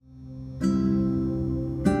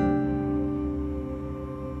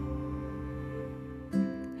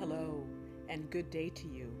good day to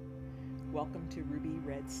you. Welcome to Ruby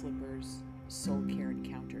Red Slippers Soul Care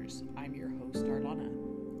Encounters. I'm your host, Arlana.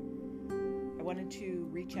 I wanted to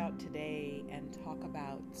reach out today and talk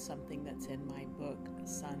about something that's in my book,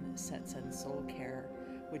 Sunsets and Soul Care,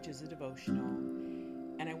 which is a devotional.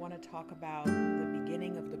 And I want to talk about the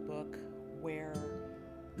beginning of the book where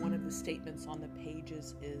one of the statements on the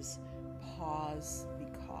pages is pause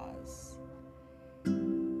because.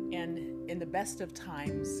 And in the best of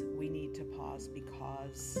times, we need to pause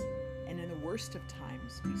because, and in the worst of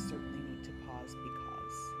times, we certainly need to pause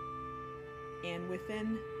because. And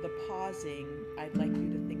within the pausing, I'd like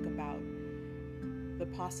you to think about the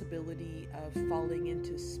possibility of falling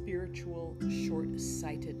into spiritual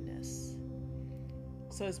short-sightedness.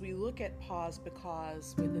 So as we look at pause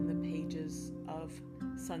because within the pages of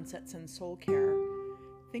Sunsets and Soul Care,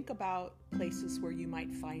 think about places where you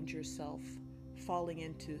might find yourself falling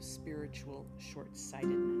into spiritual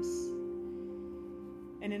short-sightedness.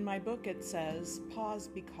 And in my book it says, pause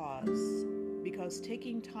because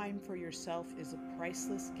taking time for yourself is a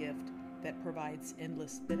priceless gift that provides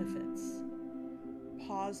endless benefits.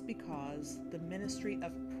 Pause because the ministry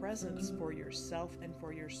of presence for yourself and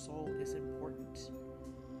for your soul is important.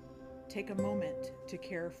 Take a moment to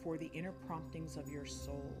care for the inner promptings of your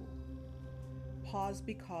soul. Pause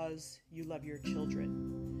because you love your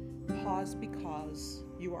children. Pause because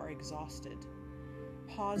you are exhausted.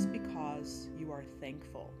 Pause because you are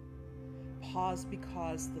thankful. Pause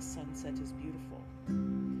because the sunset is beautiful.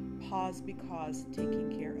 Pause because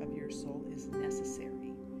taking care of your soul is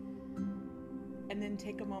necessary. And then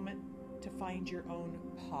take a moment to find your own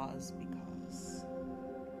pause because.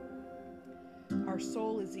 Our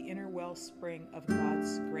soul is the inner wellspring of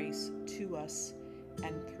God's grace to us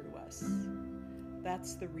and through us.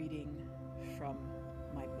 That's the reading from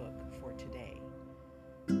my book for today.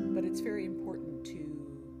 But it's very important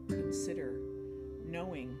to consider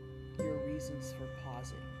knowing your reasons for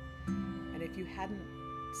pausing. And if you hadn't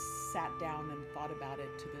sat down and thought about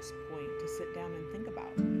it to this point, to sit down and think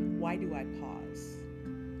about, why do I pause?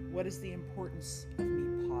 What is the importance of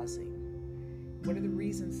me pausing? What are the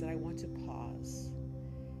reasons that I want to pause?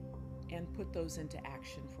 And put those into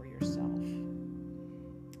action for yourself.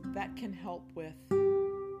 That can help with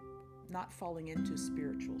not falling into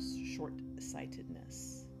spiritual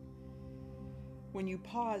short-sightedness. When you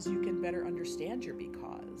pause, you can better understand your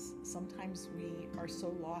because. Sometimes we are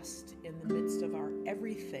so lost in the midst of our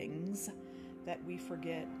everythings that we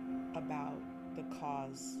forget about the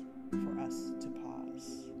cause for us to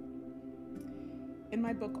pause. In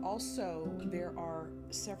my book also, there are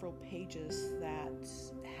several pages that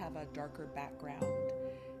have a darker background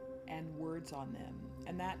and words on them,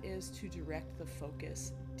 and that is to direct the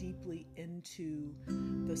focus deeply into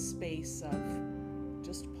the space of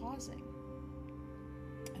just pausing.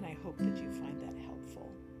 And I hope that you find that helpful.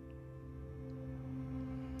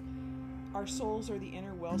 Our souls are the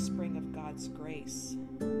inner wellspring of God's grace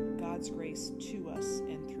to us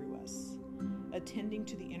and through us. Attending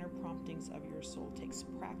to the inner promptings of your soul takes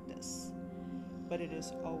practice, but it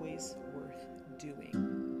is always worth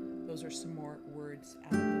doing. Those are some more words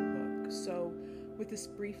out of the book. So with this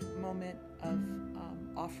brief moment of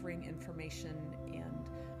offering information and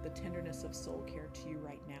the tenderness of soul care to you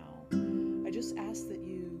right now, I just ask that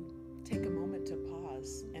you take a moment to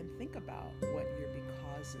pause and think about what your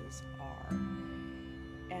becauses are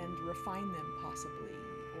and refine them possibly,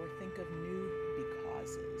 or think of new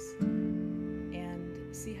becauses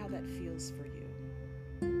and see how that feels for you.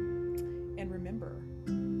 And remember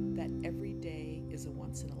that every day is a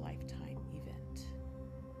once-in-a-lifetime event.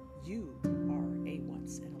 You are a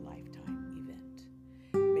once-in-a-lifetime event.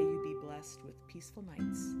 May you be blessed with peaceful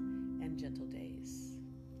nights and gentle days.